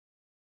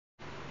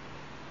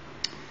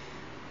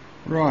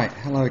Right,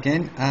 hello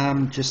again.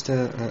 Just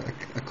a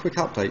quick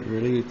update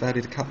really. We've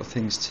added a couple of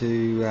things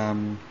to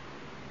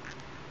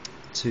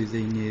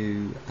the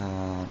new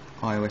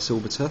iOS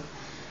orbiter,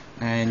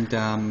 and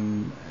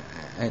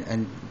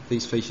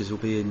these features will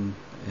be in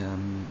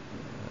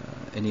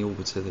any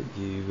orbiter that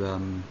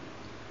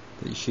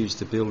you choose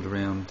to build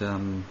around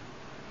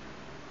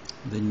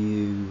the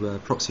new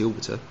proxy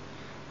orbiter.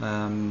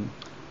 Or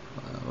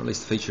at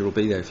least the feature will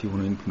be there if you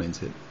want to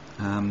implement it.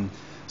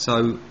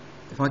 So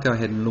if I go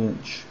ahead and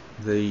launch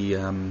the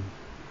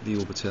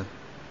orbiter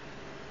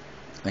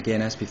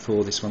again, as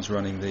before, this one's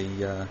running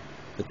the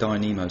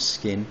Dianemos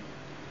skin,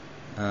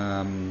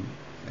 and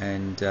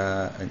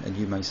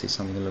you may see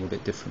something a little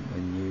bit different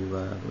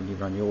when you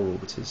run your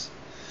orbiters.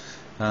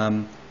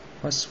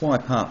 If I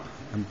swipe up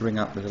and bring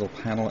up the little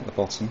panel at the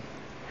bottom,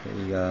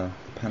 the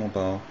panel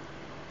bar,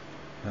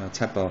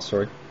 tab bar,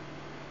 sorry.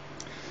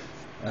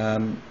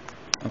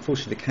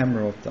 Unfortunately, the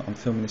camera that I'm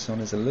filming this on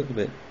is a little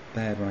bit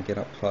bad when I get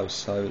up close,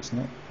 so it's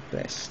not the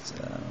best.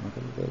 I've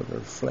got a bit of a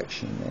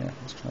reflection there.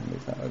 Let's try and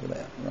move that over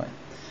there.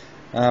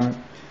 Right.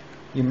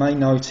 You may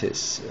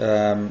notice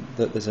that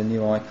there's a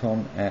new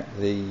icon at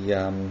the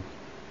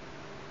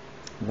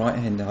right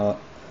hand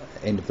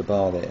end of the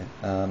bar there,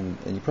 and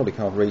you probably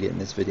can't read it in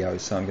this video,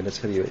 so I'm going to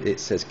tell you it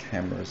says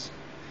cameras,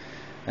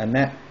 and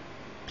that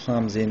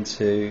plumbs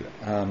into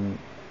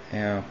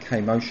our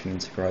K-motion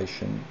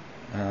integration,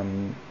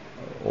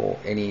 or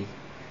any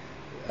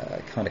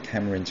kind of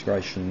camera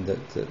integration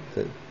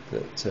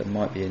that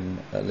might be in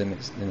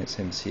Linux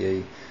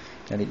MCE,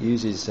 and it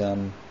uses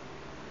a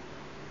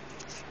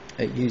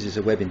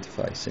web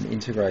interface and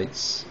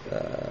integrates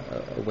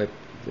the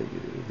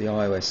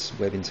iOS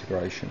web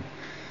integration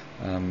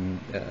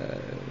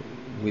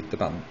with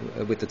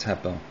the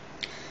tab bar.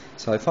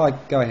 So if I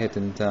go ahead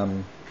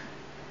and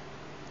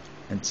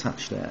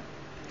touch that,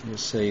 you'll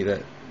see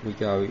that we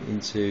go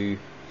into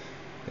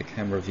the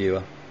camera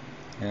viewer,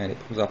 and it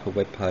pulls up a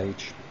web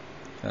page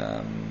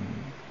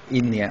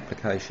in the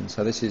application.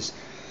 So this is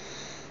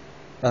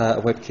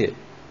a WebKit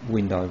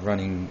window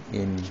running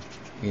in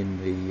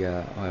the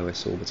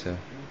iOS orbiter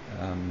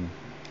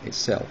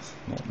itself.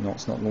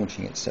 It's not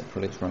launching it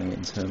separately; it's running it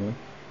internally.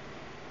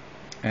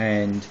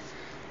 And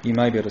you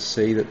may be able to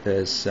see that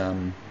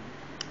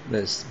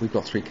we've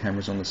got 3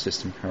 cameras on the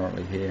system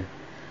currently here.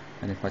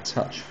 And if I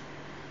touch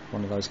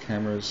one of those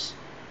cameras,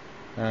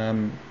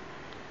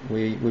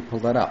 we pull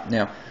that up.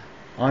 Now,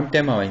 I'm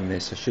demoing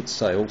this, I should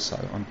say also,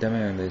 I'm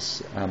demoing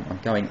this, I'm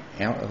going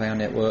out of our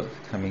network,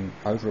 coming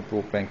over a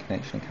broadband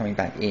connection and coming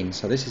back in.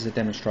 So this is a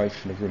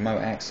demonstration of remote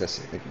access.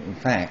 In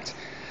fact,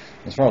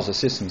 as far as the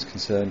system's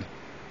concerned,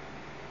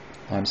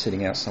 I'm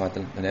sitting outside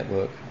the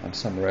network, I'm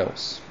somewhere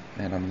else,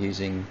 and I'm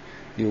using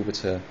the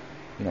orbiter,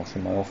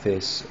 from my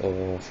office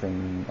or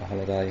from a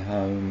holiday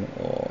home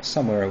or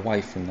somewhere away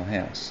from the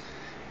house,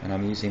 and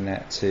I'm using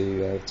that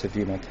to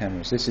view my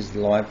cameras. This is the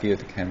live view of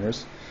the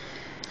cameras.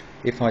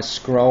 If I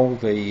scroll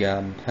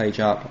the page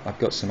up, I've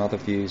got some other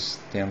views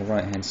down the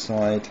right hand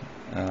side,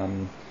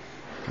 and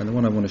the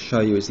one I want to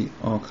show you is the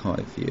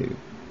archive view.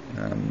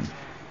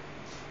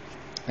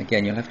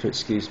 Again, you'll have to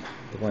excuse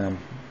the way I'm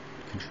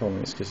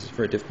controlling this because it's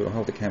very difficult to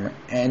hold the camera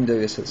and do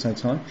this at the same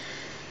time.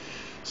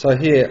 So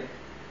here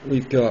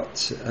we've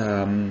got,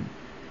 in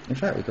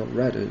fact we've got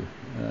Radu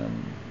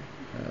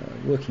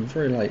working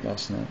very late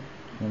last night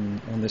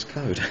on this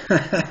code,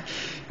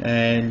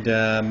 and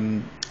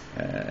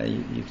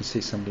you can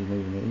see somebody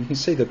moving it. You can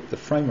see that the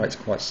frame rate's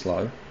quite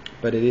slow,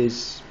 but it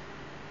is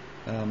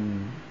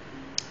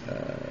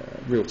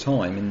real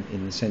time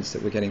in the sense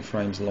that we're getting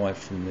frames live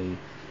from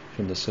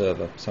the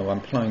server. So I'm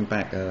playing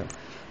back a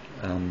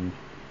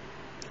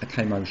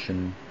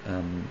K-motion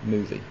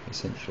movie,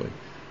 essentially,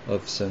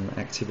 of some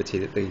activity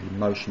that the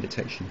motion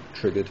detection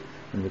triggered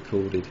and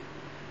recorded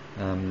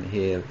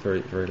here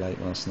very, very late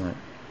last night.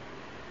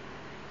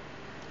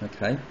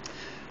 Okay,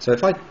 so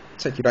if I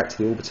take you back to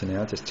the orbiter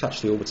now, just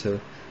touch the orbiter,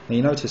 and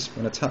you notice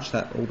when I touch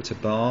that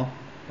orbiter bar,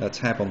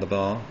 tab on the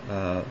bar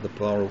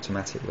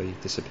automatically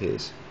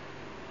disappears,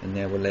 and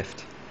now we're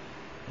left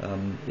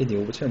in the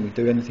orbiter, and we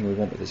do anything we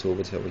want with this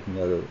orbiter. We can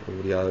go to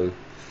audio,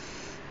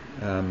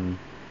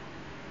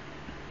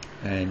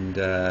 and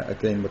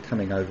again we're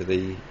coming over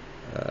the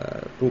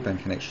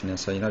broadband connection now,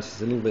 so you notice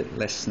it's a little bit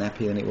less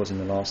snappy than it was in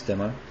the last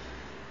demo,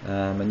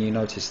 and you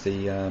notice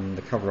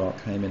the cover art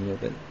came in a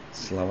little bit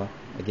slower.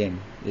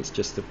 Again, it's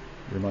just the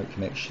remote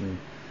connection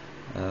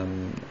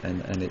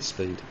and its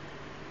speed.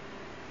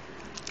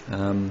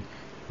 I'm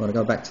going to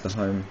go back to the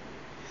home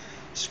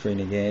screen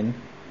again,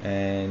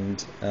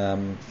 and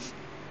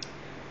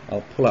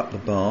I'll pull up the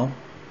bar.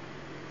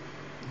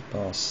 The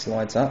bar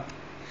slides up,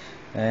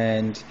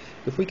 and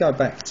if we go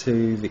back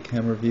to the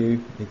camera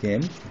view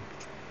again,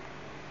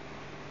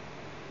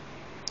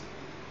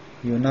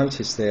 you'll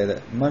notice there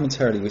that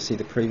momentarily we see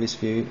the previous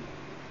view,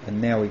 and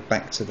now we're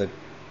back to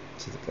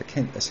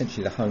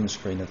essentially the home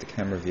screen of the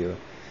camera viewer.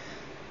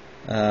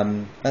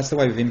 That's the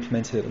way we've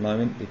implemented it at the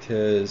moment,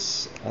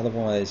 because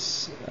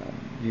otherwise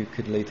you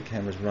could leave the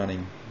cameras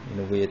running in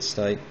a weird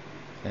state,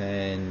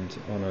 and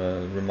on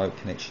a remote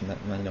connection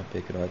that may not be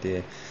a good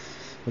idea.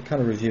 We're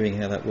kind of reviewing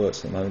how that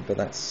works at the moment, but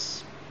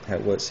that's how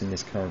it works in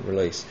this current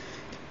release.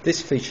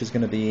 This feature is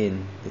going to be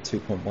in the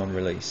 2.1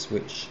 release,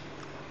 which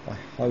I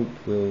hope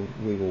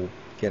we will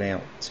get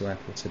out to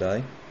Apple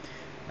today,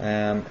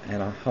 and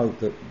I hope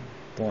that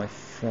by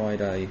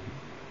Friday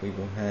we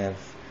will have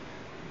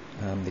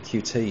the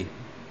Qt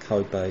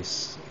code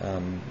base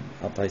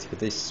updated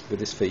with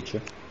this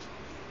feature,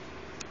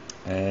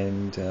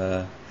 and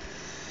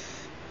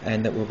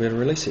that we'll be able to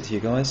release it to you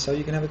guys so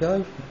you can have a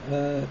go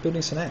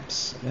building some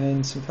apps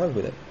and some code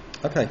with it.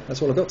 Okay,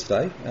 that's all I've got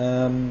today.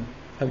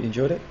 Hope you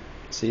enjoyed it.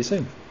 See you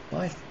soon.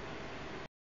 Bye.